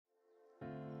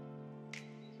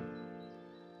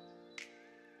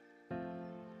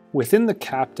Within the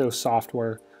Capto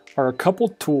software are a couple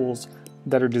tools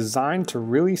that are designed to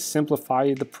really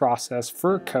simplify the process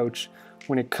for a coach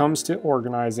when it comes to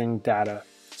organizing data.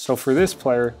 So for this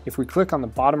player, if we click on the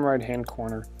bottom right-hand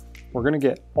corner, we're going to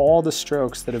get all the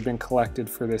strokes that have been collected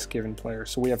for this given player.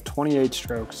 So we have 28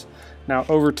 strokes. Now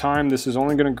over time, this is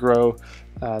only going to grow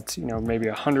to maybe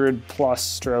 100 plus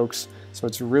strokes. So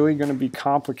it's really going to be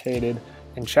complicated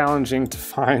and challenging to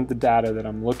find the data that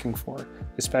I'm looking for,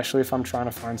 especially if I'm trying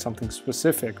to find something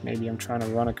specific. Maybe I'm trying to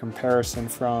run a comparison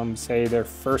from, say, their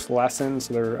first lesson,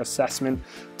 so their assessment,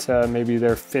 to maybe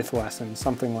their 5th lesson,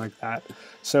 something like that.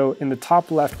 So in the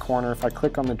top left corner, if I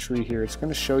click on the tree here, it's going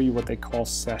to show you what they call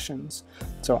sessions.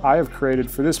 So I have created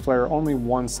for this player only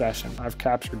one session. I've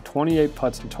captured 28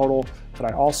 putts in total, but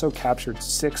I also captured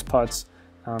 6 putts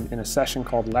in a session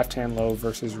called left-hand low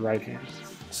versus right-hand.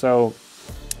 So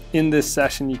in this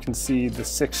session, you can see the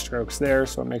 6 strokes there,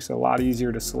 so it makes it a lot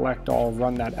easier to select all,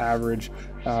 run that average,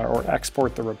 or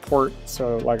export the report.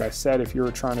 So like I said, if you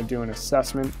were trying to do an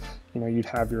assessment, you'd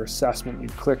have your assessment,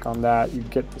 you'd click on that, you'd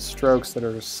get the strokes that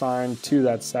are assigned to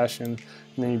that session, and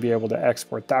then you'd be able to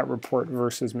export that report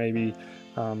versus maybe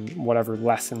whatever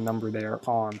lesson number they are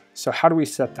on. So how do we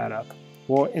set that up?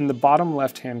 Well, in the bottom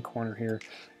left-hand corner here,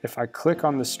 if I click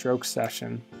on the stroke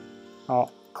session,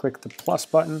 I'll click the plus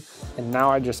button, and now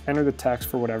I just enter the text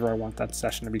for whatever I want that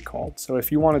session to be called. So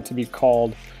if you want it to be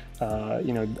called,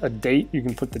 a date, you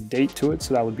can put the date to it.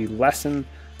 So that would be lesson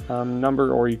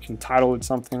number, or you can title it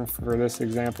something. For this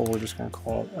example, we're just going to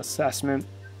call it assessment.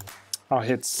 I'll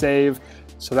hit save.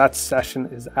 So that session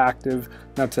is active.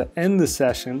 Now to end the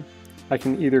session, I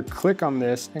can either click on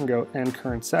this and go end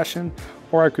current session,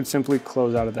 or I could simply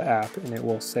close out of the app and it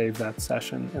will save that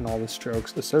session and all the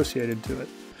strokes associated to it.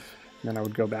 And then I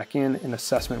would go back in and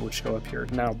assessment would show up here.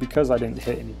 Now, because I didn't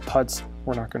hit any putts,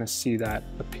 we're not going to see that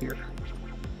appear.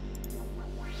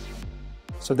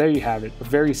 So there you have it, a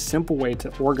very simple way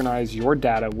to organize your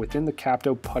data within the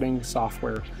Capto putting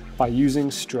software by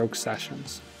using stroke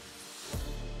sessions.